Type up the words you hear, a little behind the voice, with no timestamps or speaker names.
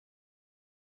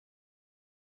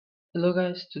Hello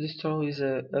guys, today's tutorial is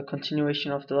a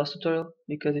continuation of the last tutorial,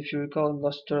 because if you recall, in the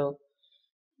last tutorial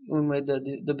we made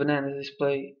the banana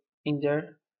display in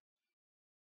there,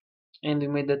 and we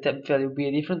made the tab value be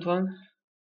a different one.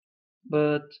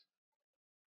 But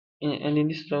in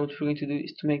this tutorial, what we're going to do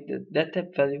is to make that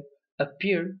tab value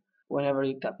appear whenever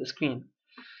you tap the screen.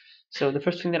 So the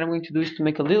first thing that I'm going to do is to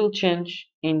make a little change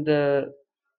in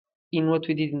what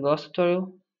we did in the last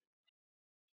tutorial.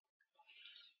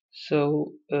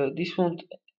 So this won't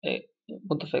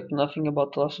affect nothing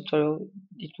about the last tutorial.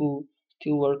 It will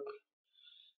still work.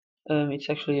 It's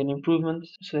actually an improvement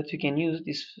so that we can use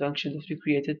this function that we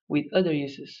created with other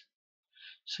uses.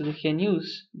 So we can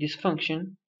use this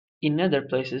function in other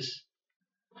places.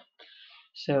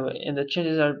 So, and the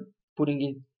changes are putting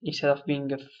it, instead of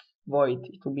being a void,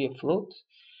 it will be a float,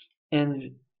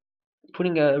 and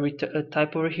putting a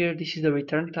type over here. This is the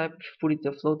return type. If you put it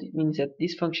a float, it means that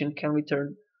this function can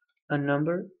return a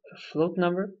number, a float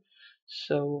number.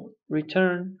 So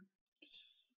return,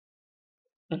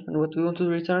 and what we want to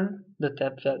return, the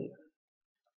tab value.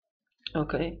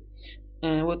 Okay,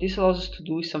 and what this allows us to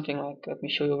do is something like, let me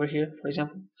show you over here. For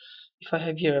example, if I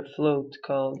have here a float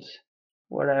called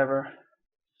whatever,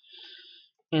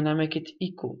 and I make it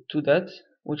equal to that,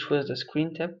 which was the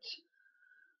screen tapped,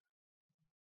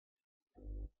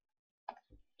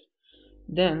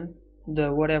 then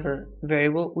the whatever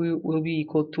variable will be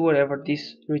equal to whatever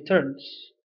this returns.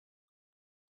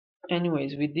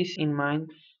 Anyways, with this in mind,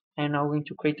 I'm now going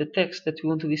to create a text that we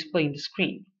want to display in the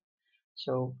screen.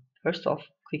 So first off,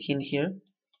 click in here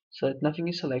so that nothing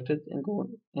is selected, and go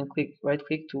and right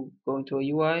click to go into a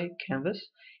UI canvas,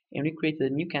 and we create a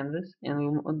new canvas, and we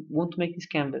want to make this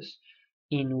canvas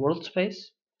in world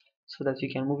space so that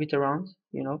you can move it around,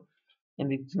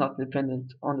 and it's not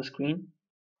dependent on the screen.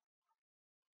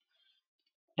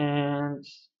 And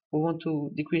we want to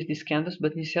decrease this canvas,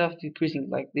 but instead of decreasing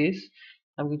like this,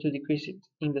 I'm going to decrease it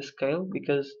in the scale,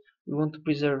 because we want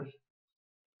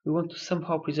to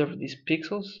somehow preserve these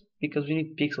pixels, because we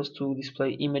need pixels to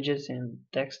display images and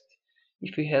text.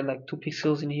 If we had like 2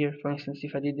 pixels in here, for instance,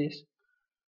 if I did this,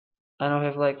 I now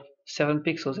have like 7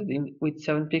 pixels, and with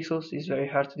 7 pixels it's very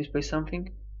hard to display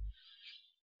something.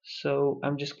 So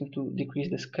I'm just going to decrease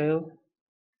the scale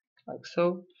like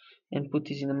so, and put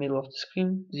this in the middle of the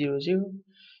screen, 0 0.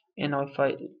 And now if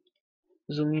I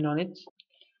zoom in on it,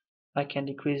 I can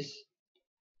decrease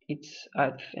its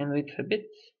height and width a bit,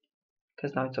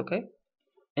 because now it's okay.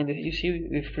 And if you see,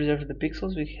 we've preserved the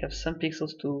pixels. We have some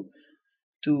pixels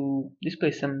to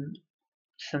display some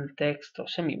text or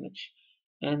some image.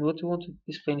 And what we want to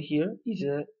display in here is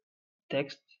a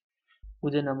text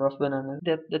with the number of bananas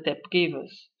that the tab gave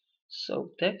us. So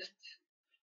text,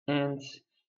 and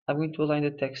I'm going to align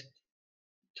the text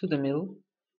to the middle,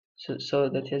 so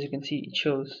that, as you can see, it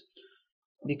shows,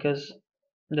 because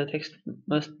the text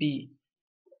must be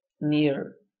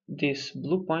near this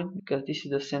blue point, because this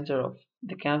is the center of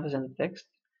the canvas and the text.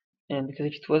 And because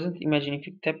if it wasn't, imagine if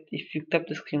you tap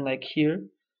the screen like here,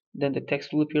 then the text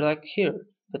will appear like here.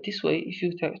 But this way, if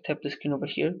you tap the screen over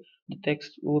here, the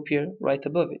text will appear right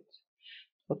above it.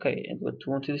 Okay, and what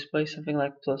we want to display something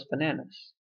like plus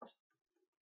bananas.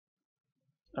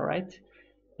 Alright,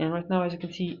 and right now, as you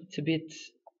can see, it's a bit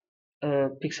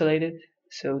pixelated.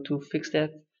 So to fix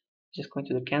that, just go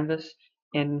into the canvas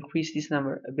and increase this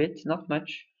number a bit, not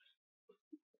much.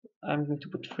 I'm going to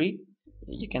put 3.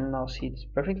 You can now see it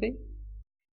perfectly.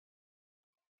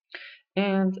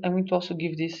 And I'm going to also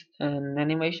give this an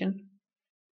animation,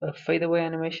 a fade away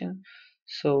animation.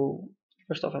 So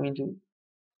first off, I'm going to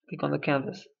click on the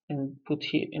canvas and put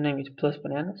here and name it plus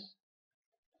bananas.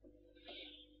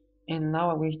 And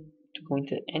now I'm going to go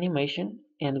into animation,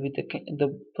 and with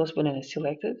the plus banana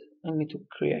selected, I'm going to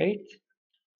create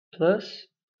plus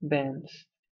bands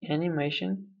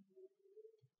animation.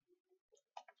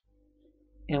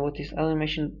 And what this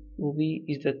animation will be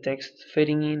is the text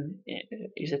fading in,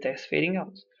 is the text fading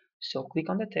out. So click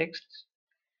on the text,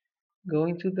 go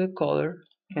into the color,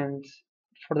 and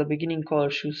for the beginning color,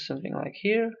 choose something like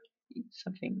here,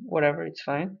 something whatever, it's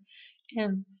fine.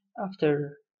 And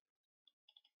after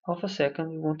half a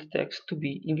second, we want the text to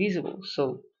be invisible,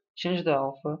 so change the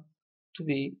alpha to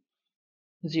be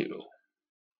 0.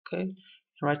 Okay, and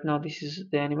right now this is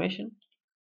the animation.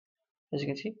 As you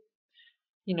can see,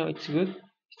 it's good,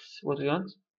 it's what we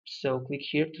want. So click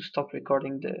here to stop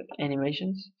recording the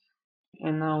animations.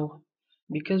 And now,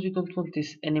 because we don't want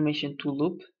this animation to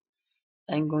loop,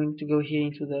 I'm going to go here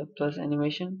into the plus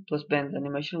band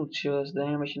animation, which shows the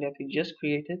animation that we just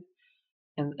created,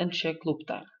 and uncheck loop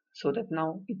time, so that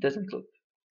now it doesn't loop.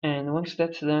 And once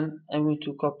that's done, I'm going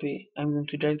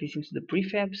to drag this into the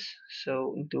prefabs,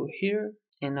 so into here,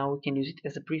 and now we can use it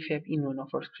as a prefab in one of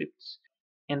our scripts,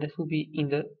 and that will be in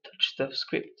the touch stuff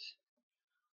script.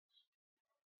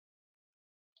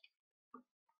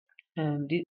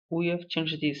 And we have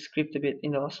changed this script a bit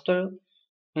in the last tutorial,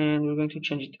 and we're going to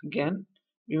change it again.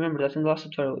 Remember that in the last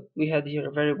tutorial we had here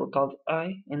a variable called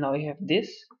I, and now we have this,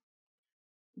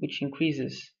 which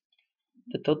increases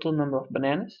the total number of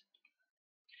bananas.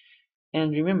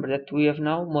 And remember that we have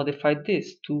now modified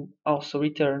this to also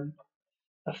return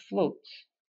a float,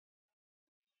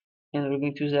 and we're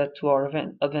going to use that to our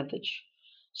advantage.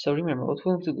 So remember what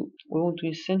we want to do. We want to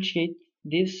instantiate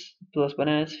this plus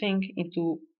bananas thing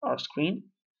into our screen,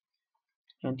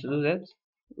 and to do that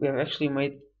we have actually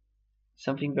made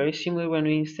something very similar when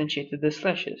we instantiated the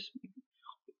slashes.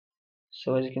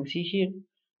 So as you can see here,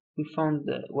 we found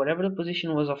whatever the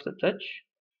position was of the touch,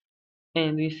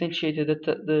 and we instantiated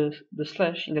the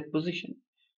slash in that position,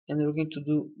 and we're going to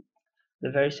do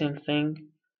the very same thing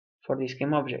for this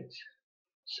game object.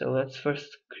 So let's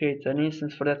first create an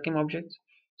instance for that game object.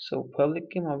 So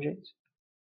public game object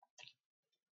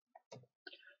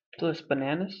plus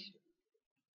bananas.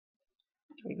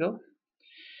 There we go.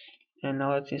 And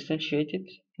now let's instantiate it.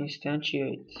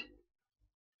 Instantiate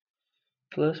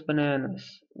plus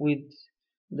bananas with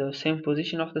the same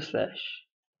position of the slash.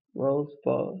 World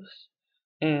pause.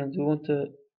 And we want to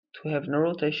have no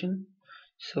rotation.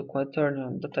 So turn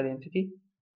on dot identity.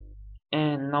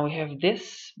 And now we have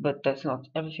this, but that's not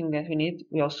everything that we need.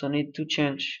 We also need to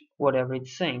change whatever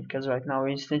it's saying, because right now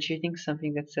we're instantiating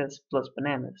something that says plus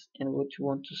bananas, and what we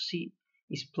want to see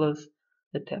is plus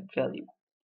the tab value.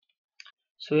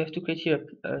 So we have to create here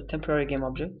a temporary game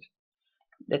object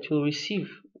that will receive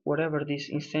whatever this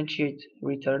instantiate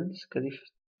returns,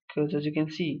 because as you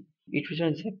can see, it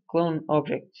returns a clone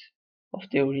object of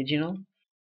the original,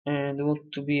 and we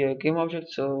want to be a game object,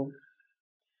 so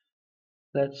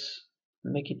let's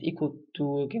make it equal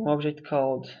to a game object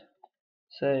called,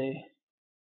 say,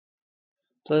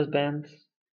 plus band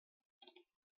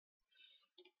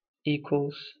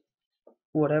equals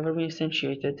whatever we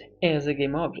instantiated as a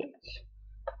game object.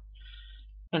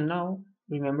 And now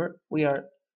remember we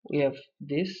have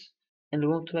this, and we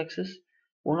want to access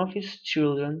one of its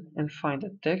children and find a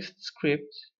text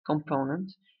script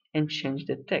component and change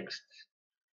the text.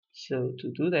 So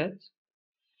to do that,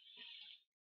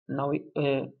 now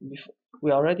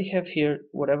we already have here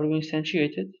whatever we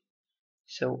instantiated.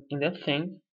 So in that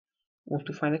thing, we want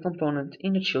to find a component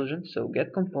in the children, so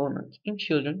get component in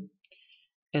children,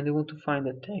 and we want to find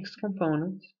a text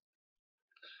component,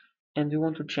 and we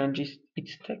want to change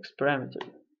its text parameter.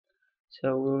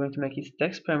 So we're going to make its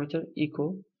text parameter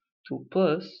equal to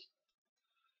plus,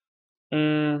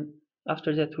 and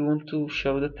after that we want to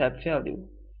show the tab value,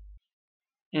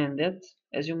 and that,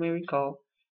 as you may recall,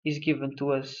 is given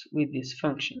to us with this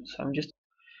function. So I'm just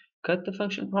cut the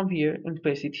function from here and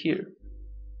paste it here.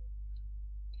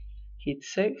 Hit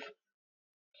save,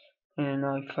 and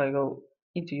now if I go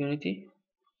into Unity,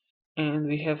 and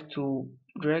we have to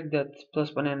drag that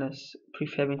plus bananas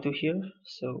prefab into here,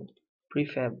 so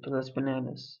prefab plus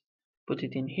bananas, put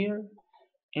it in here,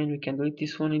 and we can delete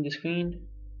this one in the screen,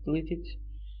 delete it,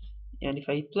 and if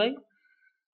I hit play,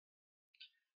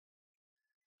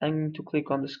 I'm going to click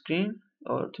on the screen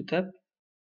or to tap,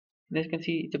 and as you can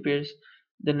see it appears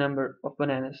the number of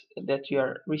bananas that we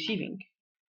are receiving,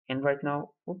 and right now,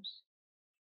 oops,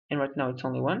 and right now it's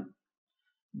only one,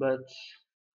 but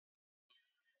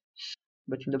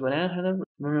in the banana header,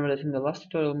 remember that in the last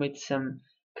tutorial we made some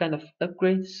kind of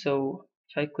upgrades. So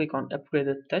if I click on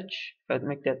upgraded touch, if I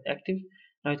make that active,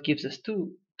 now it gives us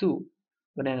two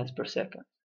bananas per second.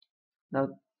 Now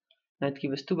it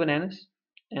gives us two bananas,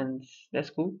 and that's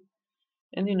cool.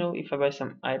 And you know, if I buy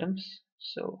some items,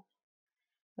 so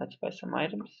let's buy some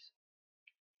items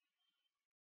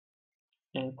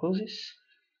and close this.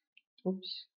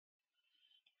 Oops.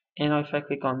 And now if I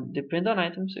click on depend on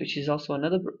items, which is also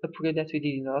another upgrade that we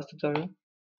did in the last tutorial,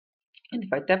 and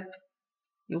if I tap,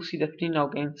 you'll see that we now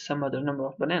gain some other number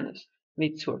of bananas.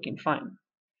 It's working fine.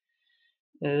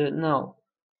 Now,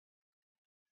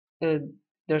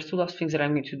 there's two last things that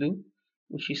I'm going to do,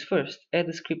 which is first add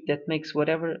a script that makes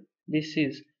whatever this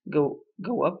is go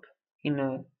up,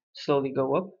 slowly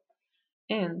go up,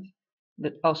 and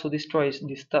that also destroys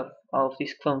this stuff, all of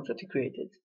these clones that we created.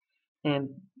 And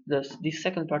this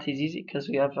second part is easy because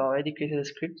we have already created a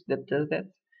script that does that.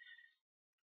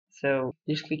 So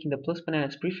just click in the plus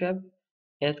bananas prefab,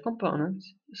 add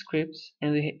components, scripts,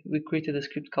 and we created a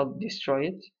script called destroy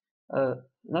it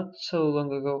not so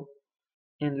long ago,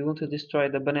 and we want to destroy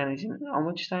the bananas in how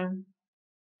much time?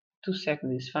 2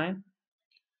 seconds is fine.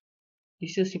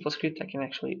 This is a simple script. I can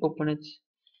actually open it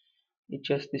it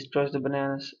just destroys the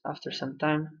bananas after some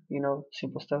time,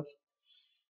 simple stuff.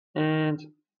 And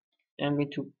I'm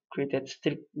going to create that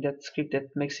script that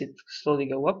makes it slowly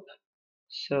go up.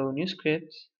 So new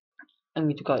script, I'm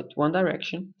going to call it one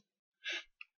direction,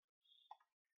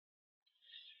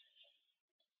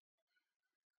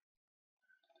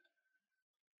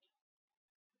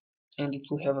 and it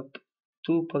will have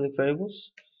two public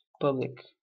variables, public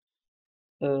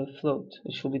float,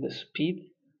 which will be the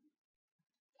speed,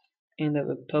 and have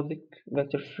a public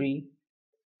vector free,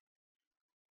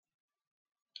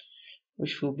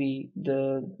 which will be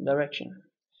the direction.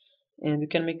 And we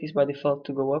can make this by default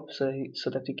to go up, so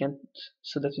that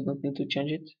we don't need to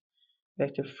change it.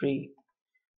 Vector free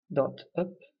dot up,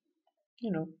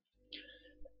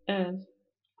 and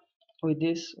with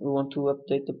this we want to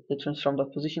update the transform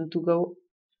dot position to go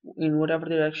in whatever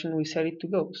direction we set it to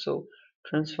go. So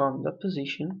transform dot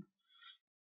position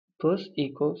plus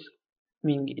equals,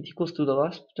 meaning it equals to the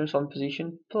last transform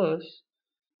position plus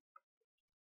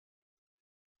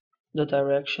the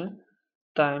direction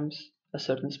times a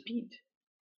certain speed,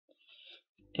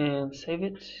 and save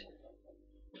it.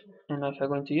 And if I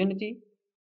go into Unity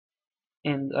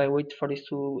and I wait for this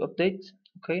to update,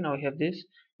 okay, now we have this.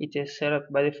 It is set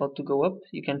up by default to go up.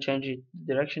 You can change it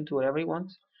direction to whatever you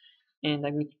want, and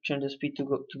I'm going to change the speed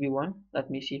to be 1. Let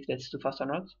me see if that's too fast or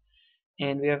not.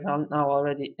 And we have now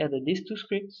already added these two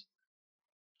scripts,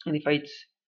 and if I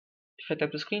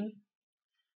tap the screen,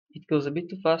 it goes a bit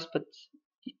too fast, but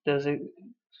it does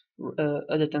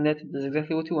other than that, it does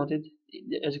exactly what you wanted.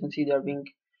 As you can see, they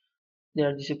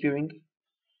are disappearing,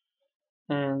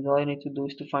 and all I need to do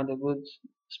is to find a good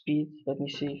speed. Let me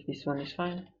see if this one is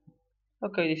fine.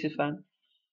 Okay, this is fine,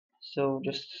 so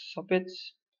just stop it.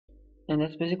 And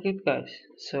that's basically it, guys.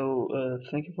 So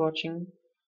thank you for watching,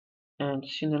 and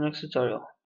see you in the next tutorial.